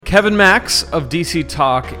Kevin Max of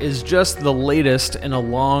DCTalk is just the latest in a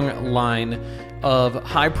long line of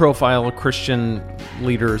high-profile Christian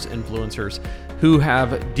leaders, influencers, who have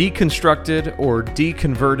deconstructed or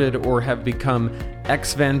deconverted or have become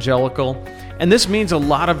exvangelical. And this means a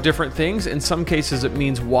lot of different things. In some cases, it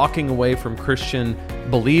means walking away from Christian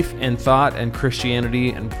belief and thought and Christianity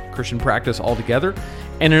and Christian practice altogether.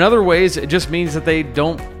 And in other ways, it just means that they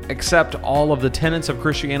don't accept all of the tenets of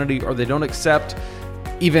Christianity, or they don't accept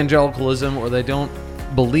evangelicalism, or they don't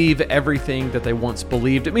believe everything that they once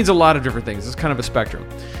believed. It means a lot of different things. It's kind of a spectrum.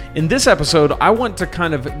 In this episode, I want to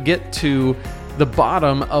kind of get to the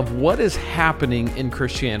bottom of what is happening in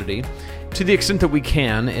Christianity to the extent that we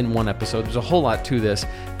can in one episode. There's a whole lot to this,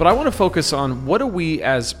 but I want to focus on what do we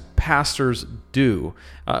as pastors do?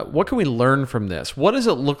 What can we learn from this? What does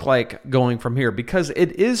it look like going from here? Because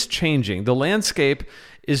it is changing. The landscape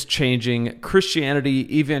is changing.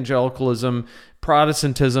 Christianity, evangelicalism,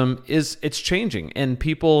 Protestantism it's changing, and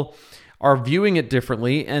people are viewing it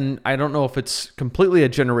differently. And I don't know if it's completely a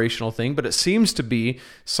generational thing, but it seems to be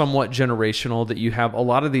somewhat generational, that you have a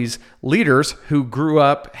lot of these leaders who grew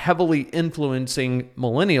up heavily influencing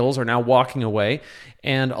millennials are now walking away,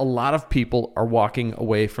 and a lot of people are walking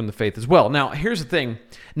away from the faith as well. Now, here's the thing.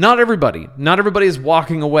 Not everybody is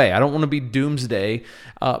walking away. I don't want to be doomsday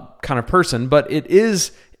kind of person, but it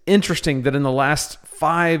is interesting that in the last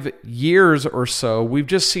 5 years or so, we've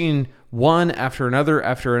just seen one after another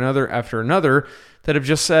that have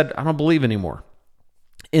just said, I don't believe anymore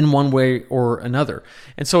in one way or another.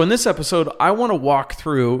 And so in this episode, I want to walk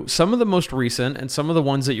through some of the most recent and some of the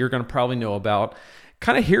ones that you're going to probably know about,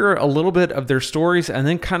 kind of hear a little bit of their stories, and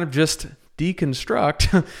then kind of just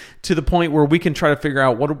deconstruct to the point where we can try to figure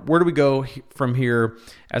out where do we go from here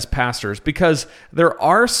as pastors, because there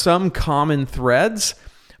are some common threads,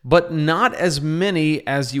 but not as many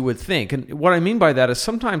as you would think. And what I mean by that is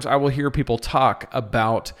sometimes I will hear people talk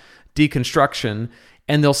about deconstruction,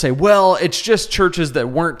 and they'll say, well, it's just churches that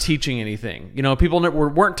weren't teaching anything. You know, people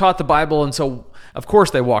weren't taught the Bible, and so of course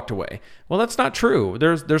they walked away. Well, that's not true.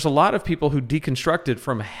 There's a lot of people who deconstructed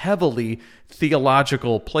from heavily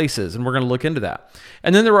theological places, and we're going to look into that.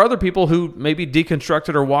 And then there were other people who maybe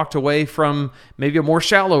deconstructed or walked away from maybe a more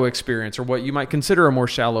shallow experience, or what you might consider a more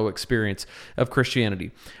shallow experience of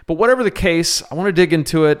Christianity. But whatever the case, I want to dig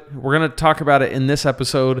into it. We're going to talk about it in this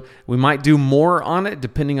episode. We might do more on it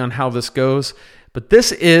depending on how this goes. But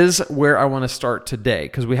this is where I want to start today,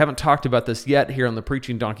 because we haven't talked about this yet here on the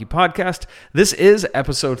Preaching Donkey podcast. This is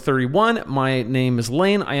episode 31. My name is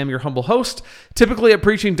Lane. I am your humble host. Typically at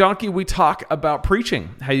Preaching Donkey, we talk about preaching,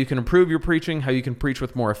 how you can improve your preaching, how you can preach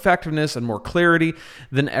with more effectiveness and more clarity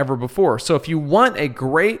than ever before. So if you want a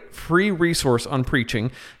great free resource on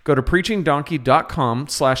preaching, go to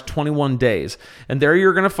preachingdonkey.com/21days. And there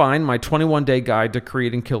you're going to find my 21-day guide to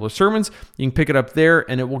creating killer sermons. You can pick it up there,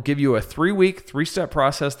 and it will give you a 3-week, 3-step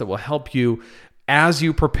process that will help you as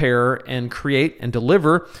you prepare and create and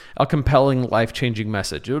deliver a compelling, life-changing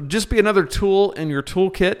message. It'll just be another tool in your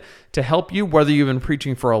toolkit to help you, whether you've been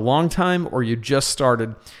preaching for a long time or you just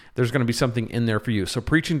started. There's going to be something in there for you. So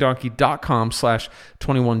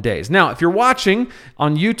preachingdonkey.com/21days. Now, if you're watching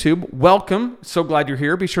on YouTube, welcome. So glad you're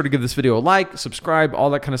here. Be sure to give this video a like, subscribe, all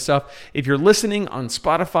that kind of stuff. If you're listening on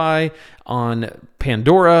Spotify, on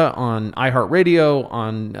Pandora, on iHeartRadio,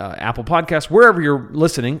 on Apple Podcasts, wherever you're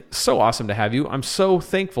listening, so awesome to have you. I'm so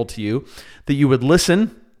thankful to you that you would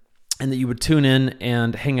listen and that you would tune in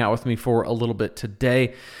and hang out with me for a little bit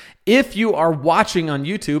today. If you are watching on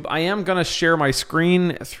YouTube, I am going to share my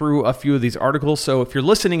screen through a few of these articles. So if you're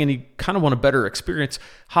listening and you kind of want a better experience,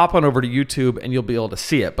 hop on over to YouTube and you'll be able to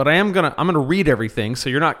see it. But I'm going to read everything,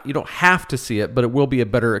 so you don't have to see it, but it will be a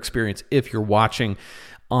better experience if you're watching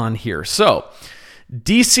on here. So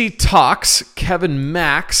DCTalk's Kevin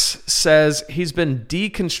Max says he's been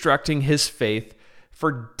deconstructing his faith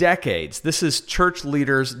for decades. This is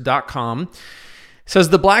churchleaders.com. Says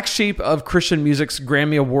the black sheep of Christian music's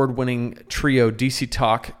Grammy Award-winning trio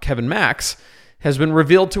DCTalk, Kevin Max, has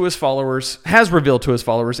revealed to his followers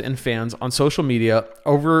and fans on social media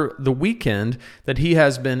over the weekend that he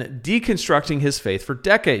has been deconstructing his faith for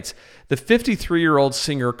decades. The 53-year-old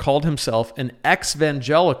singer called himself an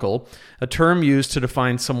exvangelical, a term used to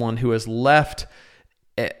define someone who has left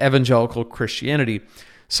evangelical Christianity.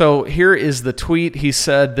 So here is the tweet. He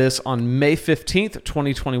said this on May 15th,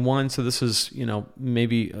 2021. So this is,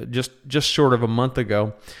 maybe just short of a month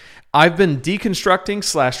ago. I've been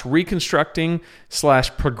deconstructing / reconstructing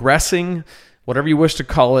 / progressing, whatever you wish to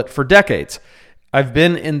call it, for decades. I've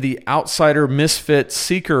been in the outsider misfit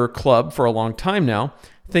seeker club for a long time now.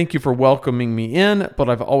 Thank you for welcoming me in, but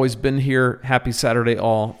I've always been here. Happy Saturday,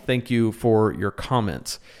 all. Thank you for your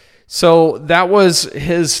comments. So that was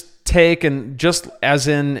his take, and just as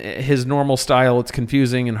in his normal style, it's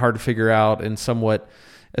confusing and hard to figure out and somewhat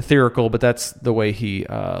ethereal, but that's the way he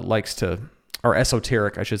likes to, or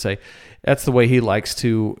esoteric, I should say. That's the way he likes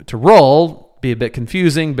to roll, be a bit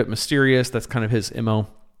confusing, a bit mysterious. That's kind of his MO.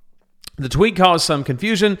 The tweet caused some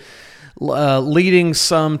confusion, leading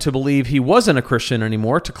some to believe he wasn't a Christian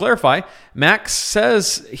anymore. To clarify, Max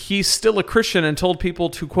says he's still a Christian and told people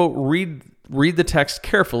to, quote, read the text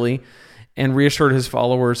carefully, and reassured his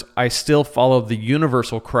followers, I still follow the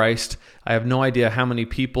universal Christ. I have no idea how many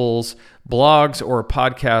people's blogs or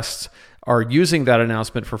podcasts are using that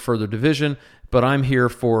announcement for further division, but I'm here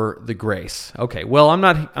for the grace. Okay, well, I'm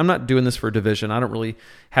not doing this for division. I don't really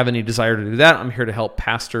have any desire to do that. I'm here to help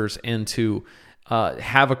pastors and to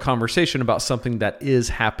have a conversation about something that is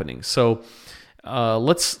happening. So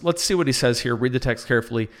let's see what he says here. Read the text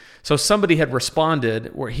carefully. So somebody had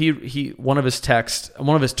responded where one of his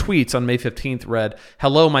tweets on May 15th read,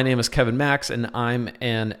 "Hello, my name is Kevin Max, and I'm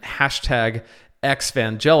an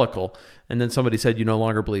 #Exvangelical." And then somebody said, "You no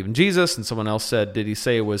longer believe in Jesus." And someone else said, "Did he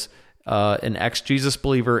say it was an ex-Jesus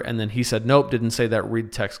believer?" And then he said, "Nope, didn't say that.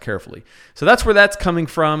 Read text carefully." So that's where that's coming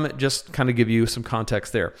from. Just kind of give you some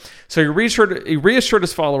context there. So he reassured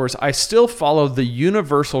his followers, I still follow the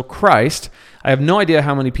universal Christ. I have no idea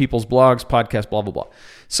how many people's blogs, podcasts, blah, blah, blah.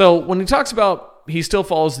 So when he talks about he still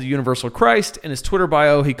follows the universal Christ, in his Twitter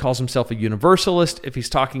bio, he calls himself a universalist. If he's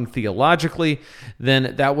talking theologically,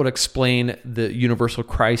 then that would explain the universal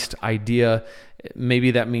Christ idea. Maybe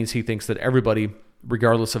that means he thinks that everybody,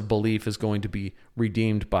 regardless of belief, is going to be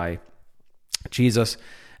redeemed by Jesus.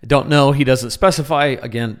 I don't know. He doesn't specify.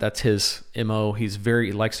 Again, that's his MO. He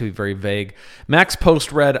likes to be very vague. Max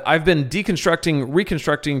post read, I've been deconstructing,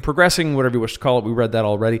 reconstructing, progressing, whatever you wish to call it. We read that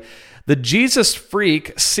already. The Jesus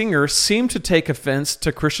freak singer seemed to take offense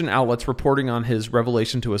to Christian outlets reporting on his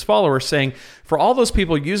revelation to his followers, saying, for all those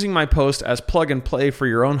people using my post as plug and play for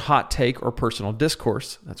your own hot take or personal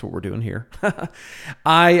discourse, that's what we're doing here,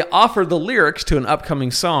 I offered the lyrics to an upcoming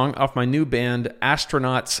song off my new band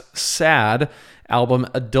Astronauts Sad album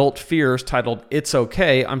Adult Fears titled It's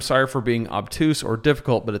Okay. I'm sorry for being obtuse or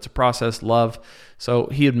difficult, but it's a process, love. So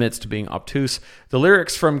he admits to being obtuse. The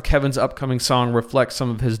lyrics from Kevin's upcoming song reflect some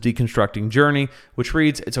of his deconstructing journey, which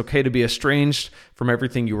reads, it's okay to be estranged from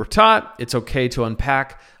everything you were taught. It's okay to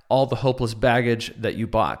unpack all the hopeless baggage that you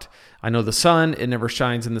bought. I know the sun, it never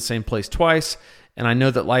shines in the same place twice, and I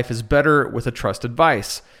know that life is better with a trusted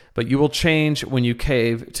vice, but you will change when you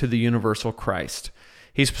cave to the universal Christ.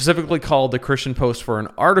 He specifically called out the Christian Post for an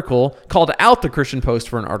article about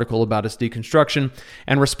his deconstruction,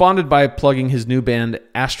 and responded by plugging his new band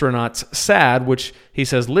Astronauts Sad, which he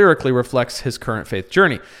says lyrically reflects his current faith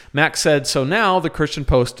journey. Max said, so now the Christian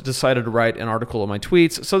Post decided to write an article on my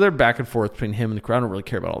tweets, so they're back and forth between him and the crowd. I don't really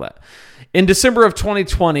care about all that. In December of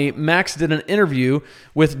 2020, Max did an interview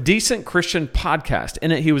with Decent Christian Podcast.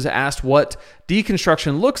 In it, he was asked what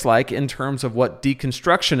deconstruction looks like in terms of what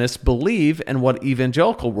deconstructionists believe and what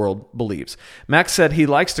evangelical world believes. Max said he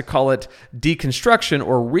likes to call it deconstruction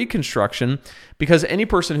or reconstruction because any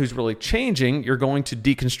person who's really changing, you're going to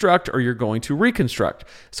deconstruct or you're going to reconstruct.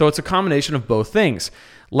 So it's a combination of both things.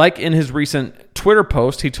 Like in his recent Twitter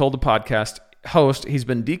post, he told the podcast host he's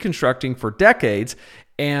been deconstructing for decades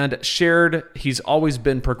and shared he's always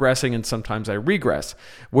been progressing and sometimes I regress.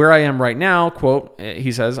 Where I am right now, quote,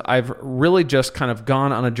 he says, I've really just kind of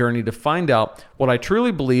gone on a journey to find out what I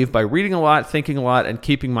truly believe by reading a lot, thinking a lot, and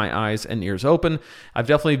keeping my eyes and ears open. I've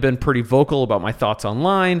definitely been pretty vocal about my thoughts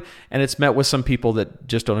online, and it's met with some people that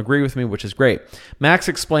just don't agree with me, which is great. Max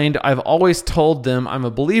explained, I've always told them I'm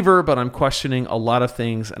a believer, but I'm questioning a lot of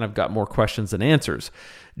things, and I've got more questions than answers.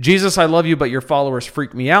 Jesus, I Love You, But Your Followers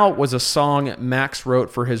Freak Me Out was a song Max wrote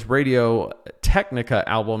for his Radio Technica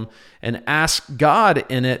album and asked God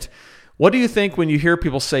in it, what do you think when you hear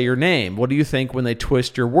people say your name? What do you think when they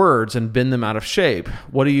twist your words and bend them out of shape?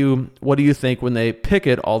 What do you think when they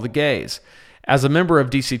picket all the gays? As a member of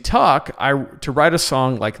DCTalk, to write a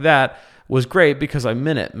song like that was great because I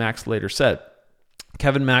meant it, Max later said.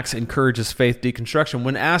 Kevin Max encourages faith deconstruction.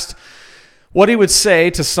 When asked what he would say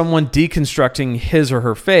to someone deconstructing his or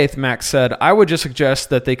her faith, Max said, I would just suggest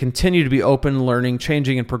that they continue to be open, learning,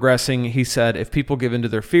 changing, and progressing. He said, if people give into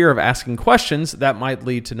their fear of asking questions, that might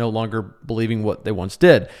lead to no longer believing what they once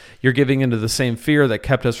did. You're giving into the same fear that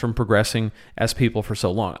kept us from progressing as people for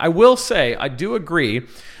so long. I will say, I do agree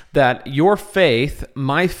that your faith,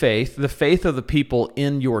 my faith, the faith of the people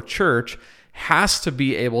in your church has to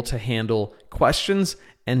be able to handle questions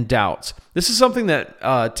and doubts. This is something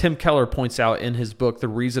that Tim Keller points out in his book, The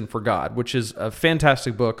Reason for God, which is a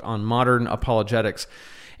fantastic book on modern apologetics.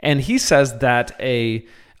 And he says that a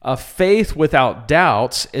faith without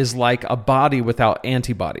doubts is like a body without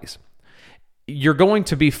antibodies. You're going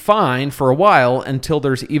to be fine for a while until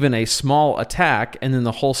there's even a small attack, and then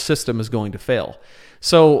the whole system is going to fail.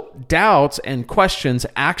 So doubts and questions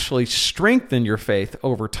actually strengthen your faith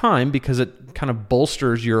over time because it kind of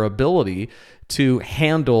bolsters your ability to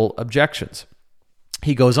handle objections.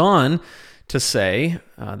 He goes on to say,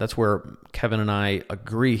 that's where Kevin and I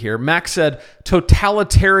agree here. Max said,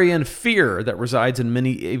 totalitarian fear that resides in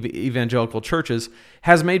many evangelical churches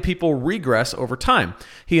has made people regress over time.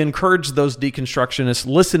 He encouraged those deconstructionists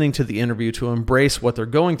listening to the interview to embrace what they're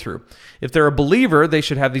going through. If they're a believer, they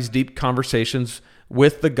should have these deep conversations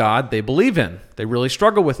with the God they believe in. They really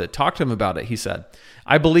struggle with it. Talk to him about it, he said.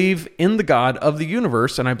 I believe in the God of the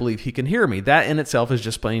universe, and I believe he can hear me. That in itself is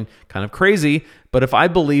just plain kind of crazy, but if I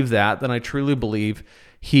believe that, then I truly believe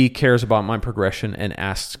he cares about my progression and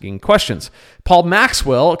asking questions. Paul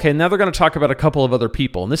Maxwell, okay, now they're going to talk about a couple of other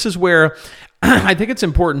people, and this is where I think it's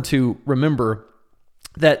important to remember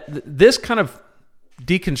that this kind of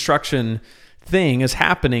deconstruction thing is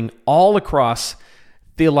happening all across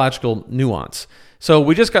theological nuance. So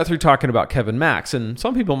we just got through talking about Kevin Max, and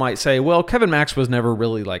some people might say, well, Kevin Max was never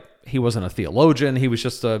really he wasn't a theologian. He was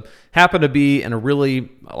just happened to be in a really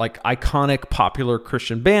iconic, popular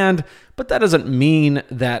Christian band, but that doesn't mean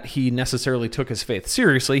that he necessarily took his faith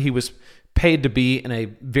seriously. He was paid to be in a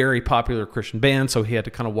very popular Christian band, so he had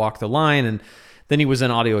to kind of walk the line, and then he was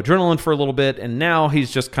in Audio Adrenaline for a little bit, and now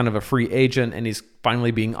he's just kind of a free agent, and he's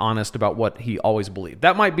finally being honest about what he always believed.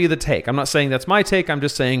 That might be the take. I'm not saying that's my take. I'm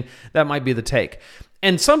just saying that might be the take.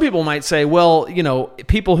 And some people might say, well,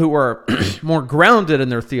 people who are more grounded in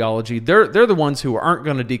their theology, they're the ones who aren't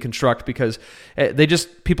going to deconstruct because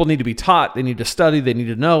people need to be taught, they need to study, they need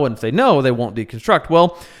to know, and if they know, they won't deconstruct.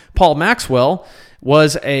 Well, Paul Maxwell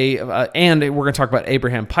was and we're going to talk about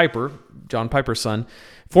Abraham Piper, John Piper's son.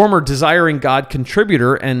 Former Desiring God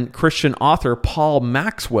contributor and Christian author Paul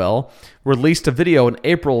Maxwell released a video in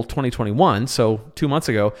April 2021, so 2 months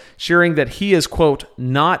ago, sharing that he is, quote,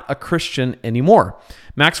 not a Christian anymore.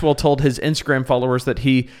 Maxwell told his Instagram followers that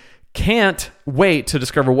he can't wait to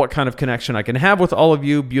discover what kind of connection I can have with all of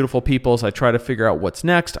you beautiful people as I try to figure out what's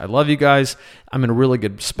next. I love you guys. I'm in a really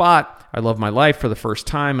good spot. I love my life for the first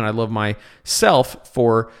time, and I love myself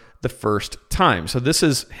for the first time. So this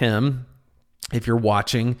is him. If you're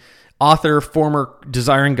watching, author, former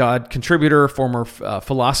Desiring God contributor, former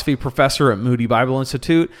philosophy professor at Moody Bible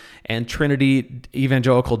Institute and Trinity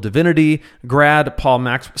Evangelical Divinity grad, Paul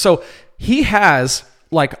Maxwell. So he has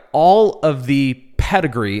all of the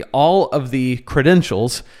pedigree, all of the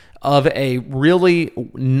credentials of a really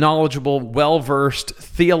knowledgeable, well-versed,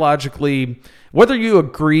 theologically, whether you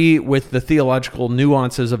agree with the theological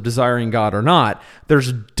nuances of desiring God or not,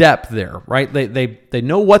 there's depth there, right? They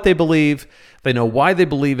know what they believe. They know why they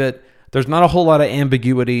believe it. There's not a whole lot of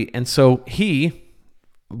ambiguity. And so he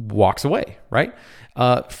walks away, right?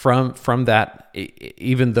 From that,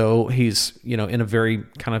 even though he's, in a very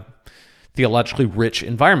kind of theologically rich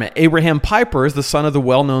environment. Abraham Piper is the son of the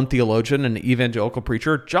well-known theologian and evangelical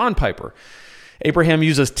preacher, John Piper. Abraham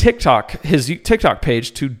uses his TikTok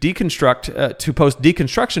page to post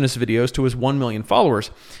deconstructionist videos to his 1 million followers.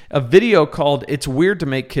 A video called "It's Weird to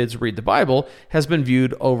Make Kids Read the Bible" has been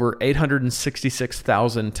viewed over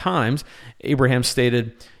 866,000 times. Abraham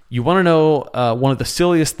stated, "You want to know one of the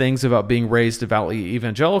silliest things about being raised devoutly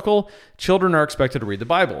evangelical? Children are expected to read the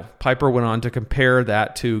Bible." Piper went on to compare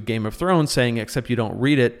that to Game of Thrones, saying, except if you don't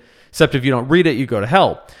read it, you go to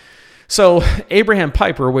hell. So Abraham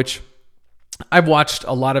Piper, which I've watched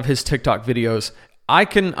a lot of his TikTok videos, I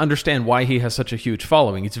can understand why he has such a huge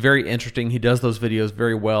following. It's very interesting. He does those videos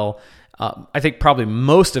very well. I think probably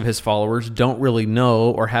most of his followers don't really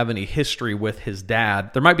know or have any history with his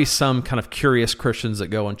dad. There might be some kind of curious Christians that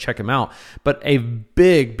go and check him out, but a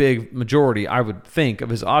big majority, I would think,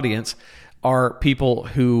 of his audience are people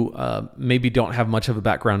who maybe don't have much of a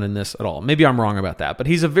background in this at all. Maybe I'm wrong about that, but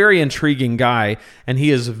he's a very intriguing guy, and he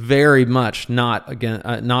is very much not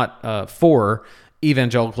for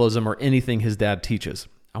evangelicalism or anything his dad teaches.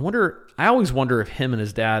 I always wonder if him and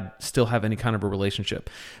his dad still have any kind of a relationship.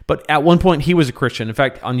 But at one point, he was a Christian. In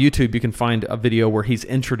fact, on YouTube, you can find a video where he's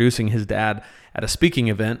introducing his dad at a speaking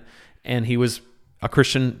event, and he was a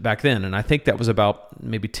Christian back then. And I think that was about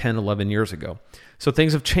maybe 10, 11 years ago. So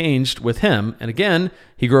things have changed with him. And again,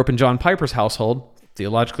 he grew up in John Piper's household,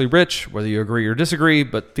 theologically rich, whether you agree or disagree,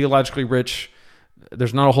 but theologically rich,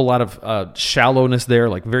 there's not a whole lot of shallowness there,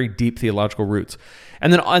 like very deep theological roots.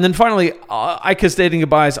 And then finally, I Kiss Dating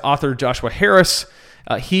Goodbye's author Joshua Harris.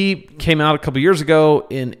 He came out a couple years ago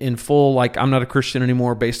in full, like, I'm not a Christian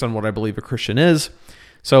anymore based on what I believe a Christian is.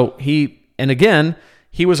 So he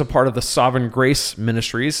was a part of the Sovereign Grace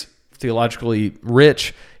Ministries, theologically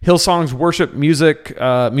rich. Hillsong's worship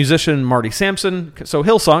musician Marty Sampson. So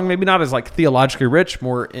Hillsong, maybe not as like theologically rich,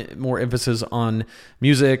 more emphasis on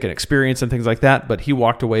music and experience and things like that, but he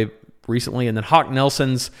walked away recently. And then Hawk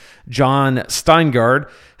Nelson's John Steingard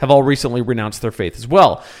have all recently renounced their faith as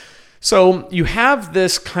well. So you have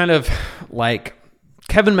this kind of like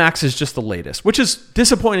Kevin Max is just the latest, which is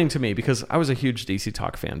disappointing to me because I was a huge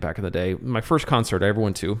DCTalk fan back in the day. My first concert I ever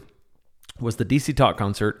went to was the DCTalk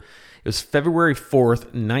concert. It was February 4th,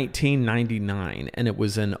 1999, and it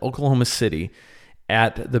was in Oklahoma City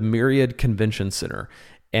at the Myriad Convention Center.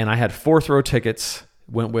 And I had fourth row tickets,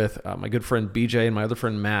 went with my good friend BJ and my other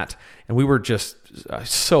friend Matt, and we were just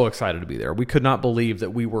so excited to be there. We could not believe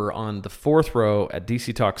that we were on the fourth row at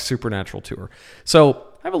DCTalk's Supernatural Tour. So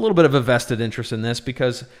I have a little bit of a vested interest in this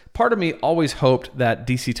because part of me always hoped that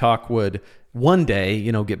DCTalk would one day,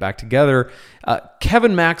 get back together.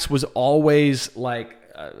 Kevin Max was always like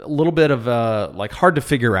a little bit of like hard to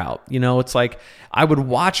figure out. It's like I'd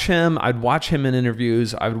watch him in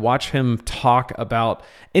interviews. I would watch him talk about,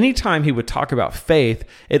 anytime he would talk about faith,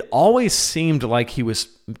 it always seemed like he was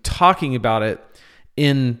talking about it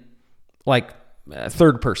in like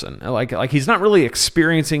third person. Like he's not really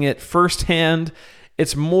experiencing it firsthand.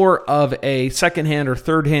 It's more of a secondhand or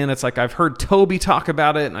third hand. It's like I've heard Toby talk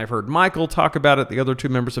about it and I've heard Michael talk about it, the other two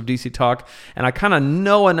members of DCTalk, and I kind of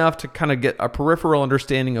know enough to kind of get a peripheral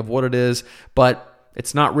understanding of what it is, but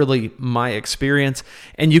it's not really my experience.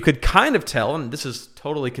 And you could kind of tell, and this is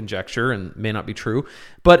totally conjecture and may not be true,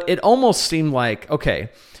 but it almost seemed like, okay,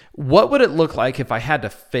 what would it look like if I had to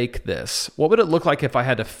fake this? What would it look like if I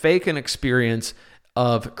had to fake an experience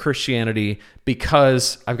of Christianity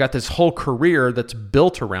because I've got this whole career that's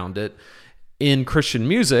built around it in Christian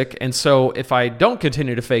music. And so if I don't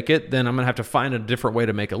continue to fake it, then I'm going to have to find a different way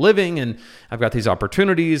to make a living. And I've got these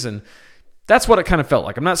opportunities. And that's what it kind of felt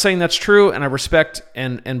like. I'm not saying that's true. And I respect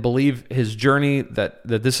and believe his journey, that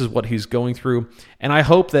this is what he's going through. And I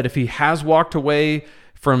hope that if he has walked away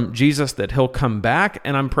from Jesus, that he'll come back.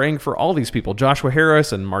 And I'm praying for all these people, Joshua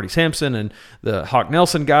Harris and Marty Sampson and the Hawk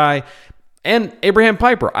Nelson guy, and Abraham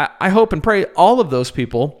Piper. I hope and pray all of those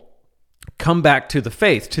people come back to the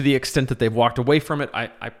faith to the extent that they've walked away from it. I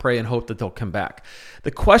pray and hope that they'll come back. The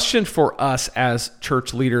question for us as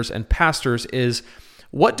church leaders and pastors is,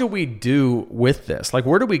 what do we do with this? Like,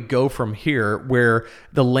 where do we go from here where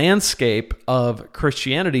the landscape of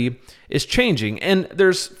Christianity is changing? And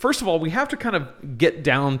first of all, we have to kind of get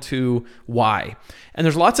down to why. And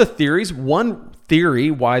there's lots of theories. One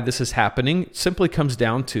theory why this is happening simply comes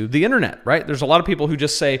down to the internet, right? There's a lot of people who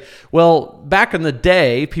just say, well, back in the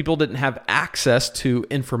day, people didn't have access to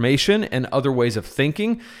information and other ways of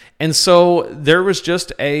thinking. And so there was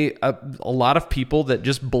just a lot of people that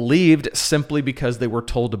just believed simply because they were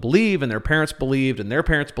told to believe, and their parents believed, and their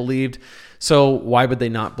parents believed. So why would they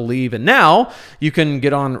not believe? And now you can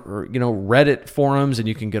get on, Reddit forums, and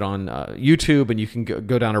you can get on YouTube, and you can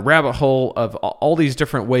go down a rabbit hole of all these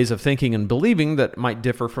different ways of thinking and believing that might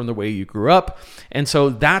differ from the way you grew up. And so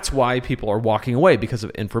that's why people are walking away, because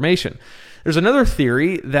of information. There's another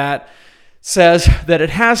theory that says that it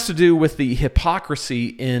has to do with the hypocrisy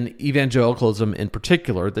in evangelicalism in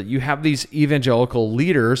particular, that you have these evangelical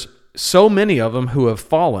leaders, so many of them who have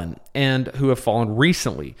fallen, and who have fallen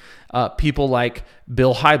recently. People like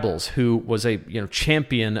Bill Hybels, who was a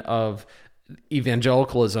champion of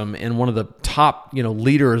evangelicalism and one of the top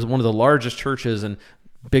leaders, one of the largest churches, and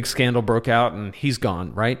big scandal broke out and he's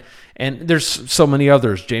gone, right? And there's so many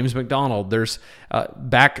others. James McDonald. There's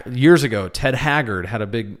back years ago, Ted Haggard had a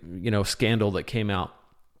big scandal that came out.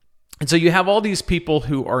 And so you have all these people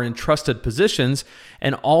who are in trusted positions,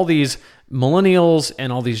 and all these millennials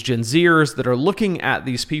and all these Gen Zers that are looking at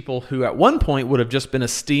these people who at one point would have just been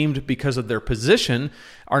esteemed because of their position,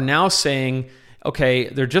 are now saying, okay,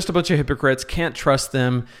 they're just a bunch of hypocrites, can't trust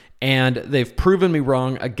them, and they've proven me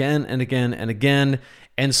wrong again and again and again.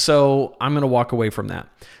 And so I'm going to walk away from that.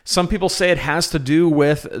 Some people say it has to do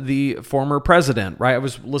with the former president, right? I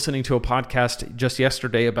was listening to a podcast just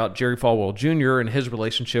yesterday about Jerry Falwell Jr. and his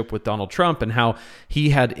relationship with Donald Trump, and how he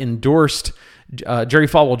had endorsed, Jerry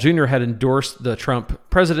Falwell Jr. had endorsed the Trump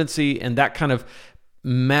presidency, and that kind of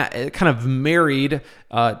married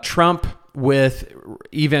Trump with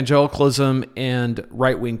evangelicalism and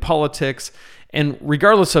right-wing politics. And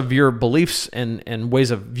regardless of your beliefs and ways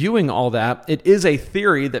of viewing all that, it is a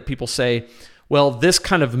theory that people say, well, this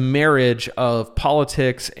kind of marriage of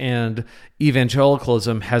politics and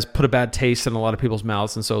evangelicalism has put a bad taste in a lot of people's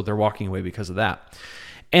mouths, and so they're walking away because of that.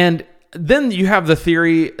 And then you have the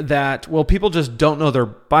theory that, well, people just don't know their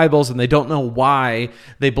Bibles and they don't know why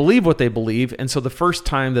they believe what they believe. And so the first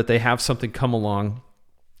time that they have something come along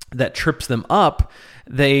that trips them up,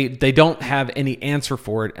 they don't have any answer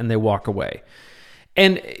for it and they walk away.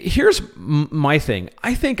 And here's my thing.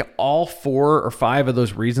 I think all 4 or 5 of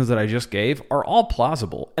those reasons that I just gave are all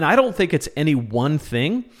plausible. And I don't think it's any one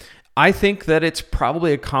thing. I think that it's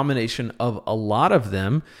probably a combination of a lot of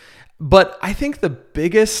them. But I think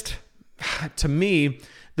to me,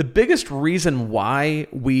 the biggest reason why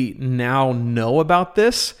we now know about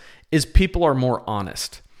this is people are more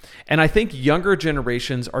honest. And I think younger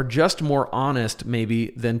generations are just more honest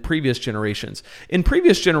maybe than previous generations. In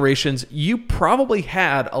previous generations, you probably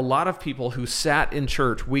had a lot of people who sat in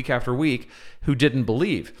church week after week who didn't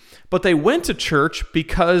believe. But they went to church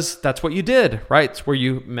because that's what you did, right? It's where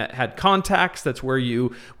you had contacts. That's where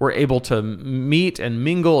you were able to meet and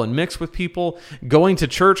mingle and mix with people. Going to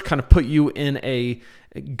church kind of put you in a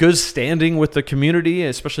good standing with the community,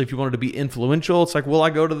 especially if you wanted to be influential. It's like, well, I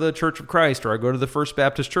go to the Church of Christ, or I go to the First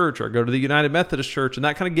Baptist Church, or I go to the United Methodist Church. And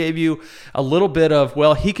that kind of gave you a little bit of,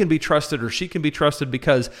 well, he can be trusted or she can be trusted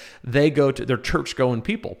because they go to their church-going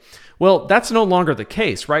people. Well, that's no longer the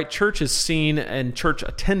case, right? Church is seen, and church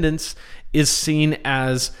attendance is seen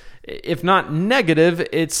as, if not negative,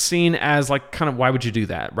 it's seen as like, kind of, why would you do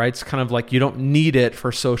that, right? It's kind of like you don't need it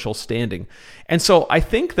for social standing. And so I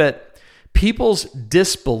think that people's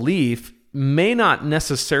disbelief may not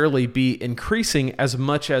necessarily be increasing as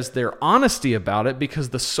much as their honesty about it, because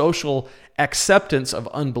the social acceptance of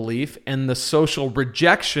unbelief and the social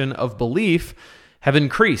rejection of belief have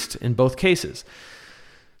increased in both cases.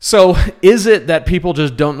 So is it that people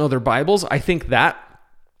just don't know their Bibles? I think that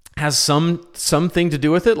has something to do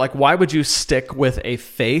with it. Like, why would you stick with a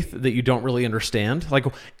faith that you don't really understand? Like,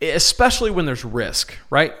 especially when there's risk,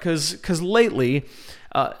 right? Because lately,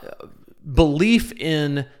 belief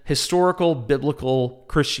in historical biblical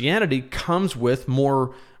Christianity comes with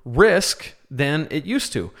more risk than it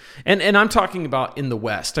used to. And I'm talking about in the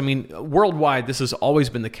West. I mean, worldwide, this has always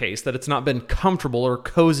been the case, that it's not been comfortable or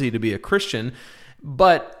cozy to be a Christian.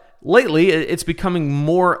 But lately, it's becoming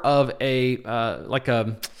more of it's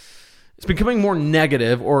becoming more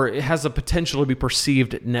negative, or it has the potential to be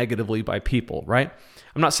perceived negatively by people, right?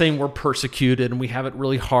 I'm not saying we're persecuted and we have it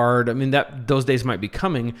really hard. I mean, those days might be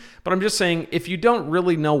coming, but I'm just saying, if you don't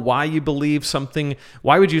really know why you believe something,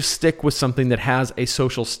 why would you stick with something that has a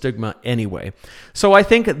social stigma anyway? So I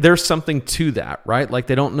think there's something to that, right? Like,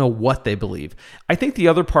 they don't know what they believe. I think the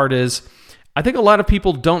other part is, I think a lot of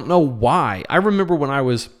people don't know why. I remember when I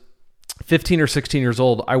was 15 or 16 years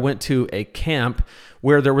old, I went to a camp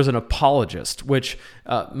where there was an apologist, which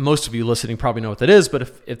most of you listening probably know what that is, but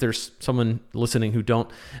if there's someone listening who don't,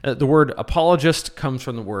 the word apologist comes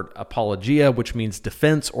from the word apologia, which means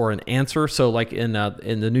defense or an answer. So like in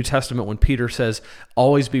the New Testament, when Peter says,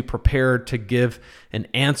 always be prepared to give an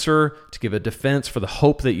answer, to give a defense for the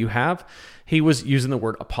hope that you have, he was using the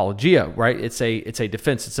word apologia, right? It's a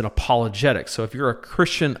defense. It's an apologetic. So if you're a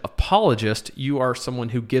Christian apologist, you are someone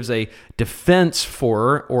who gives a defense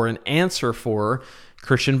for, or an answer for,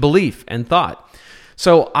 Christian belief and thought.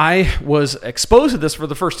 So I was exposed to this for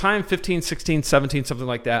the first time, 15, 16, 17, something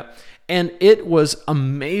like that. And it was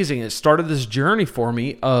amazing. It started this journey for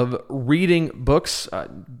me of reading books,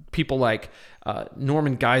 people like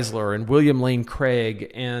Norman Geisler and William Lane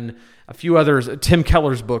Craig and a few others, Tim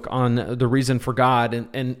Keller's book on the reason for God,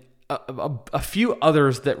 and a few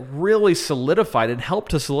others that really solidified and helped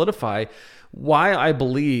to solidify why I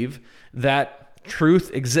believe that truth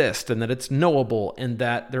exists and that it's knowable and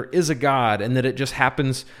that there is a God and that it just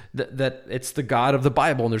happens that it's the God of the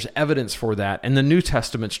Bible and there's evidence for that, and the New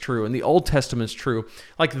Testament's true and the Old Testament's true.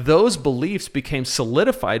 Like, those beliefs became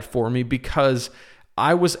solidified for me because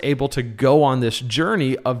I was able to go on this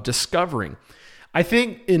journey of discovering. I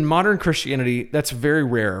think in modern Christianity, that's very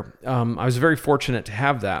rare. I was very fortunate to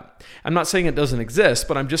have that. I'm not saying it doesn't exist,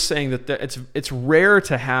 but I'm just saying that it's rare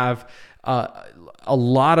to have a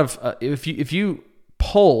lot of, if you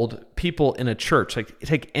polled people in a church, like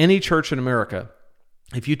take any church in America,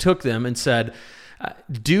 if you took them and said,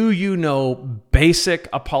 do you know basic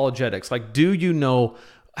apologetics? Like, do you know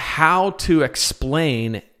how to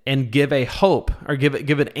explain and give a hope, or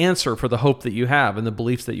give an answer for the hope that you have and the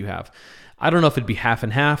beliefs that you have? I don't know if it'd be half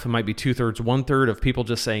and half. It might be 2/3, 1/3 of people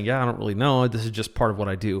just saying, yeah, I don't really know. This is just part of what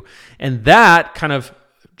I do. And that kind of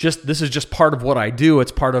this is just part of what I do.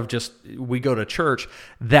 It's part of just, we go to church.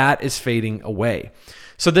 That is fading away.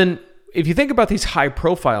 So then if you think about these high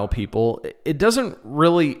profile people,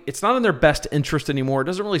 it's not in their best interest anymore. It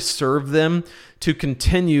doesn't really serve them to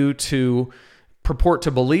continue to purport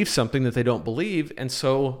to believe something that they don't believe. And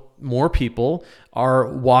so more people are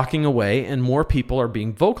walking away and more people are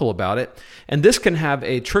being vocal about it. And this can have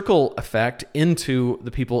a trickle effect into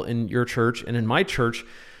the people in your church and in my church,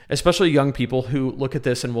 especially young people who look at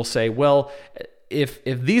this and will say, well, if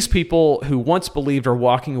these people who once believed are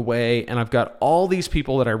walking away, and I've got all these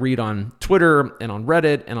people that I read on Twitter and on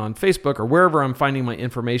Reddit and on Facebook or wherever I'm finding my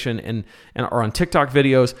information and or on TikTok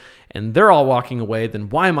videos, and they're all walking away, then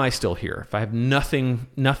why am I still here if I have nothing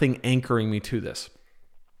anchoring me to this?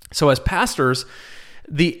 So as pastors,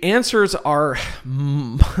 the answers are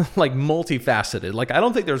like multifaceted. Like, I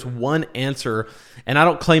don't think there's one answer, and I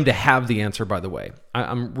don't claim to have the answer, by the way.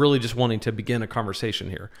 I'm really just wanting to begin a conversation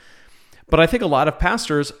here. But I think a lot of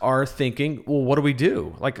pastors are thinking, well, what do we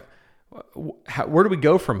do? Like, where do we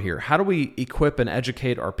go from here? How do we equip and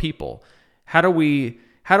educate our people? How do we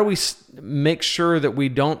make sure that we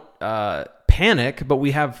don't panic, but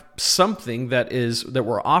we have something that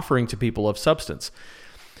we're offering to people of substance?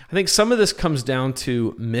 I think some of this comes down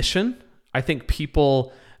to mission. I think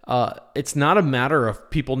people, it's not a matter of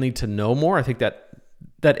people need to know more. I think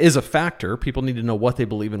that is a factor. People need to know what they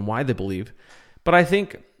believe and why they believe. But I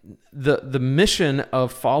think the mission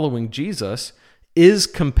of following Jesus is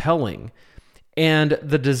compelling, and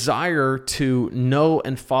the desire to know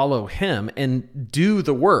and follow him and do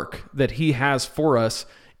the work that he has for us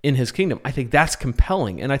in his kingdom, I think that's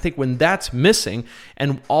compelling. And I think when that's missing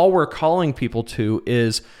and all we're calling people to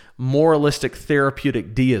is moralistic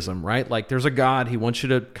therapeutic deism, right? Like, there's a God, he wants you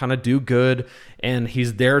to kind of do good and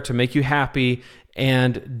he's there to make you happy,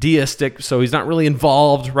 and deistic, so he's not really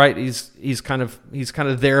involved, right? He's kind of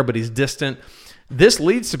there, but he's distant. This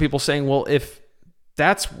leads to people saying, well, if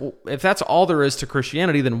that's all there is to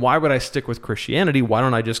Christianity, then why would I stick with Christianity? Why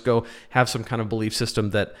don't I just go have some kind of belief system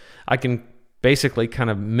that I can basically kind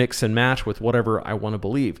of mix and match with whatever I want to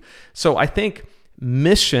believe? So I think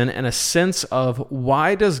mission and a sense of,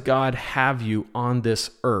 why does God have you on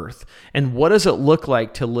this earth? And what does it look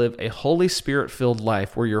like to live a Holy Spirit-filled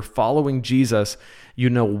life where you're following Jesus?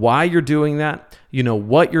 You know why you're doing that, you know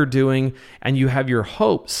what you're doing, and you have your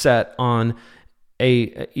hope set on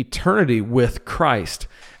a eternity with Christ.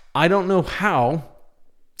 I don't know how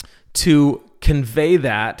to convey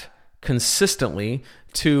that consistently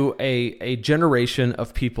to a generation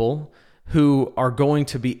of people who are going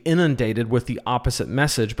to be inundated with the opposite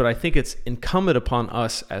message. But I think it's incumbent upon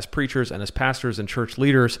us as preachers and as pastors and church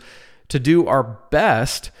leaders to do our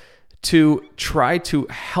best to try to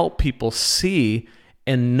help people see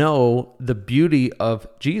and know the beauty of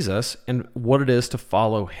Jesus and what it is to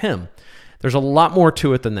follow him. There's a lot more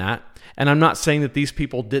to it than that. And I'm not saying that these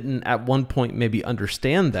people didn't at one point maybe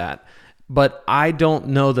understand that, but I don't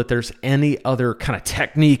know that there's any other kind of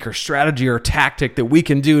technique or strategy or tactic that we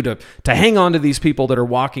can do to hang on to these people that are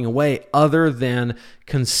walking away, other than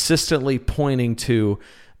consistently pointing to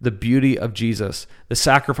the beauty of Jesus, the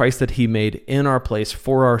sacrifice that he made in our place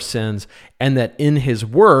for our sins, and that in his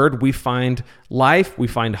word we find life, we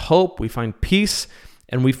find hope, we find peace,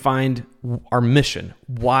 and we find our mission,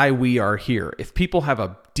 why we are here. If people have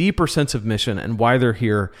a deeper sense of mission and why they're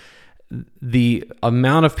here, the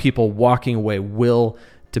amount of people walking away will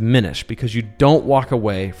diminish, because you don't walk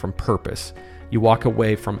away from purpose. You walk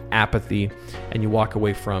away from apathy, and you walk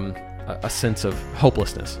away from a sense of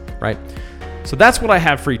hopelessness, right? So that's what I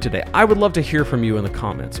have for you today. I would love to hear from you in the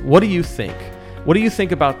comments. What do you think? What do you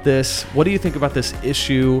think about this? What do you think about this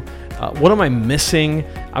issue? What am I missing?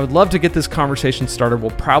 I would love to get this conversation started.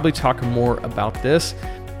 We'll probably talk more about this.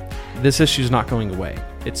 This issue is not going away.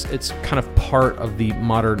 It's kind of part of the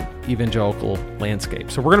modern evangelical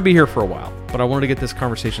landscape. So we're going to be here for a while, but I wanted to get this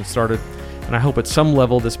conversation started, and I hope at some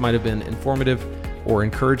level this might have been informative or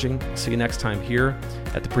encouraging. See you next time here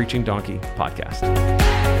at the Preaching Donkey podcast.